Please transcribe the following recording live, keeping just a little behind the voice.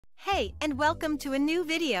Hey, and welcome to a new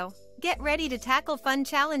video. Get ready to tackle fun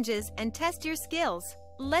challenges and test your skills.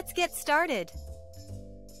 Let's get started.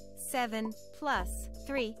 7 plus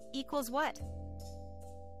 3 equals what?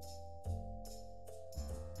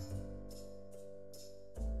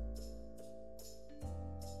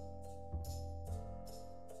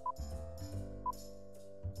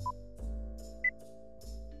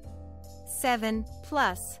 Seven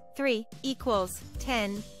plus 3 equals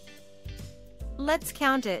 10. Let's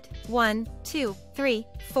count it. 1, 2, 3,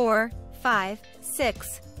 4, 5,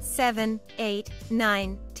 6, 7, 8,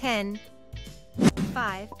 9, 10.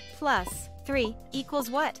 5 plus 3 equals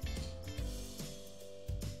what?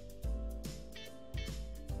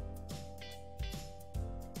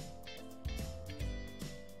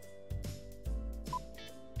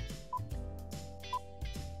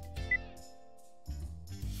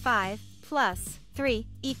 Five plus 3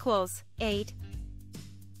 equals 8.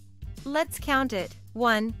 Let's count it.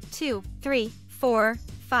 1, 2, 3, 4,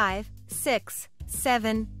 5, 6,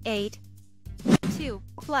 7, 8. 2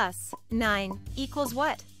 plus 9 equals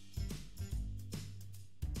what?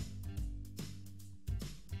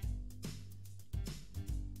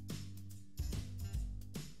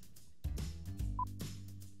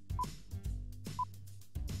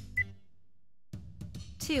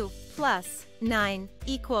 Two plus 9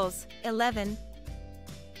 equals 11.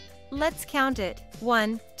 Let's count it.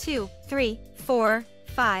 1, 2, 3, 4,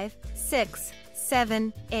 5, 6,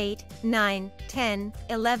 7, 8, 9, 10,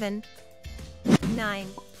 11. 9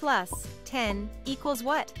 plus 10 equals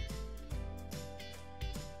what?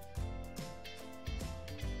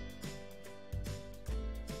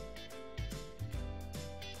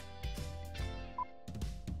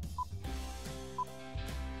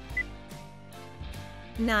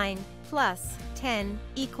 Nine plus 10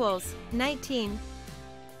 equals 19.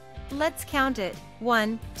 Let's count it.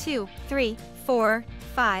 1, 2, 3, 4,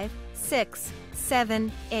 5, 6,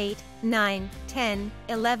 7, 8, 9, 10,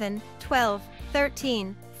 11, 12,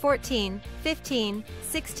 13, 14, 15,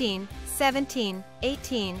 16, 17,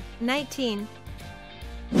 18, 19.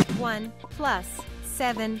 1 plus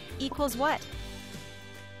 7 equals what?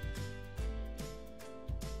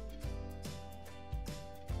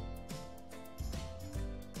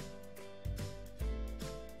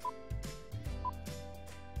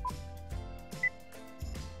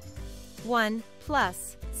 One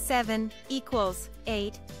plus 7 equals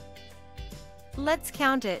 8. Let's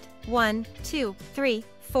count it. 1, 2, 3,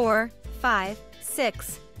 4, 5,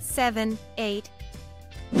 6, 7, 8.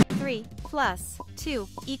 3 plus 2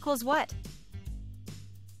 equals what?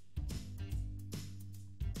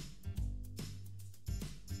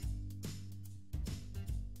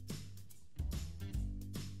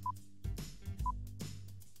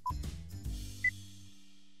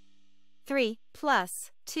 Three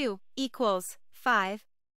plus 2 equals 5.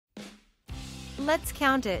 Let's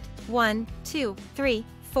count it. 1, 2, 3,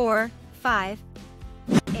 4, 5.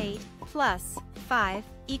 8 plus 5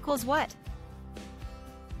 equals what?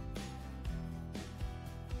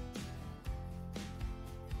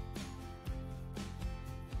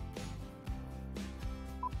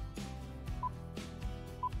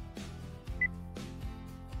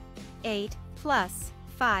 Eight plus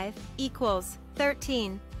 5 equals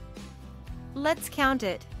 13. Let's count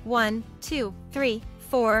it. 1, 2, 3,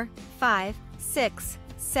 4, 5, 6,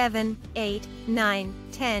 7, 8, 9,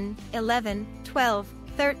 10, 11, 12,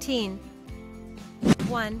 13.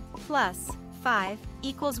 1 plus 5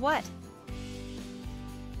 equals what?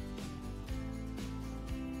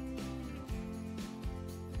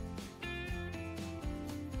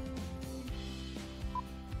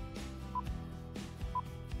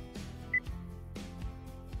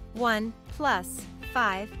 One plus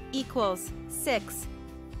 5 equals 6.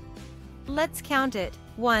 Let's count it.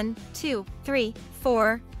 1, 2, 3,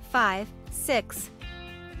 4, 5, 6.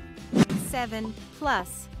 7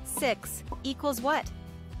 plus 6 equals what?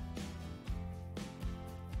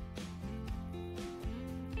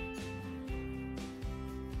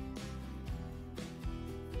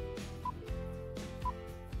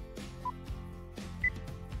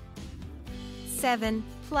 Seven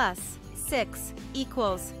plus 6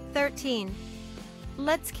 equals 13.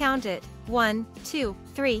 Let's count it. 1, 2,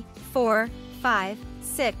 3, 4, 5,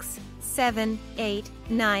 6, 7, 8,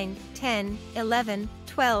 9, 10, 11,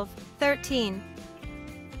 12, 13.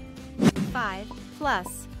 5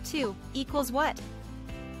 plus 2 equals what?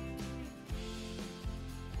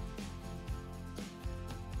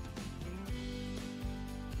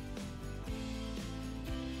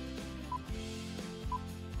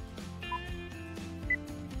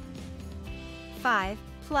 Five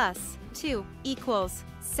plus 2 equals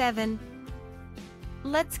 7.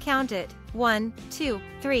 Let's count it. 1, 2,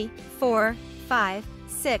 3, 4, 5,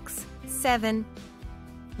 6, 7.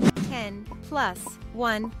 10 plus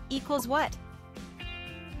 1 equals what?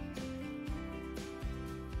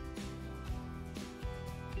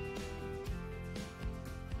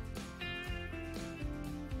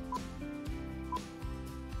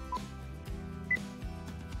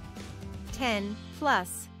 Ten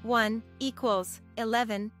plus 1 equals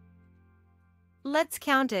 11. Let's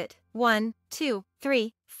count it. 1, 2,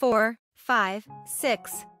 3, 4, 5,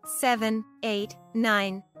 6, 7, 8,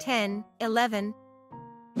 9, 10, 11.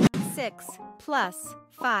 6 plus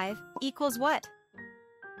 5 equals what?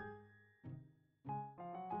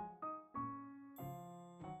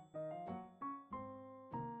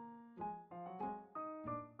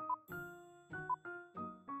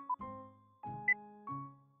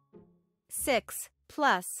 Six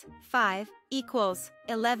plus 5 equals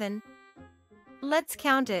 11. Let's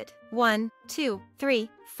count it. 1, 2, 3,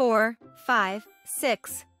 4, 5,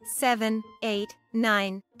 6, 7, 8,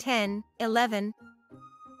 9, 10, 11.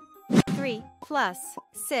 3 plus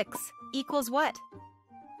 6 equals what?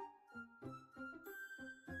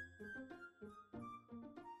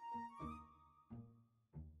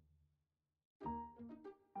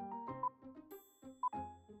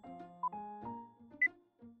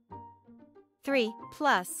 Three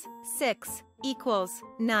plus 6 equals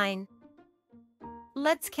 9.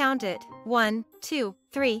 Let's count it. 1, 2,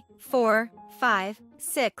 3, 4, 5,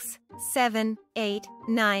 6, 7, 8,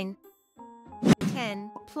 9.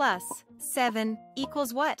 10 plus 7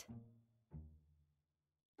 equals what?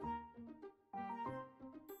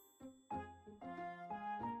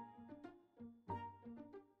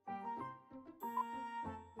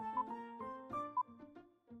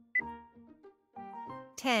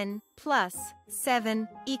 Ten plus 7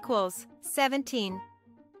 equals 17.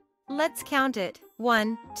 Let's count it.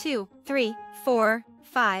 1, 2, 3, 4,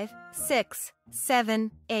 5, 6,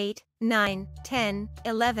 7, 8, 9, 10,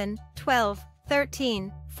 11, 12,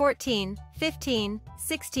 13, 14, 15,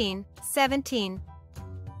 16, 17.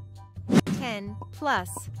 10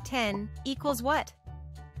 plus 10 equals what?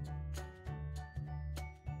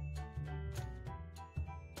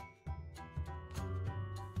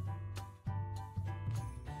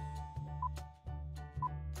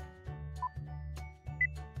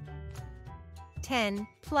 Ten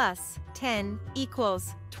plus 10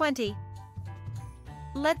 equals 20.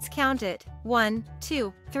 Let's count it. 1,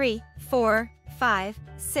 2, 3, 4, 5,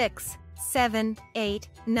 6, 7, 8,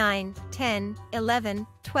 9, 10, 11,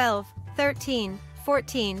 12, 13,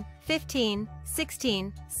 14, 15,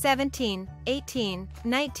 16, 17, 18,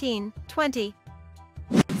 19, 20.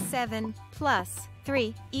 7 plus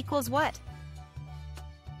 3 equals what?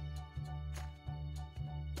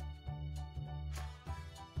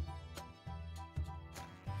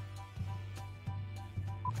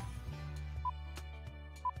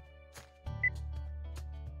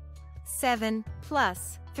 Seven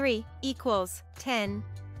plus 3 equals 10.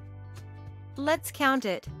 Let's count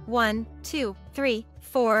it. 1, 2, 3,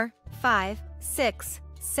 4, 5, 6,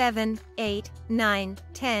 7, 8, 9,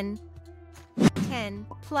 10. 10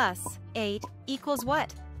 plus 8 equals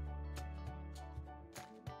what?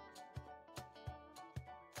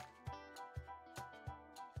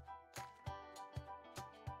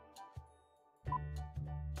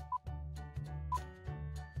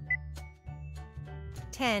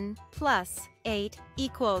 Ten plus 8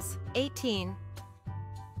 equals 18.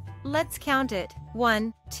 Let's count it.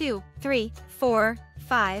 1, 2, 3, 4,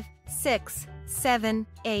 5, 6, 7,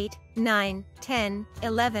 8, 9, 10,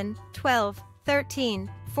 11, 12,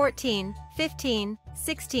 13, 14, 15,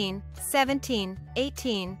 16, 17,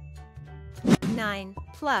 18. 9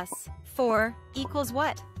 plus 4 equals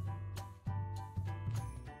what?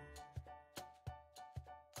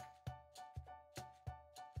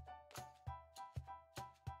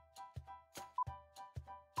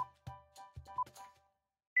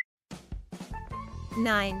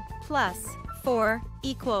 Nine plus 4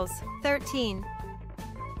 equals 13.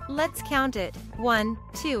 Let's count it. 1,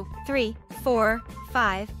 2, 3, 4,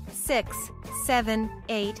 5, 6, 7,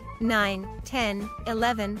 8, 9, 10,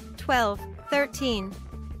 11, 12, 13.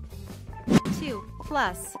 2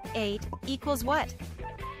 plus 8 equals what?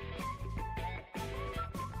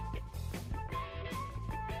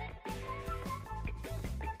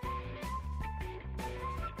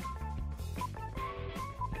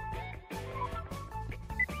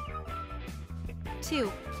 Two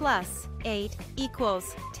plus 8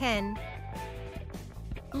 equals 10.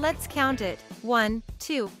 Let's count it. 1,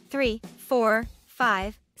 2, 3, 4,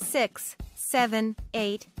 5, 6, 7,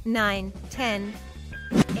 8, 9, 10.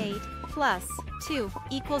 8 plus 2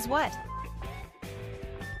 equals what?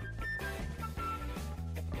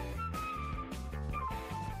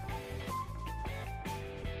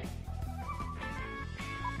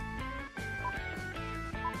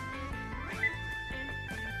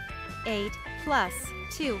 8 plus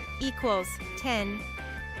 2 equals 10.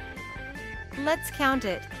 Let's count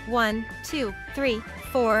it. 1, 2, 3,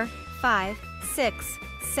 4, 5, 6,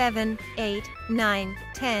 7, 8, 9,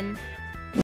 10.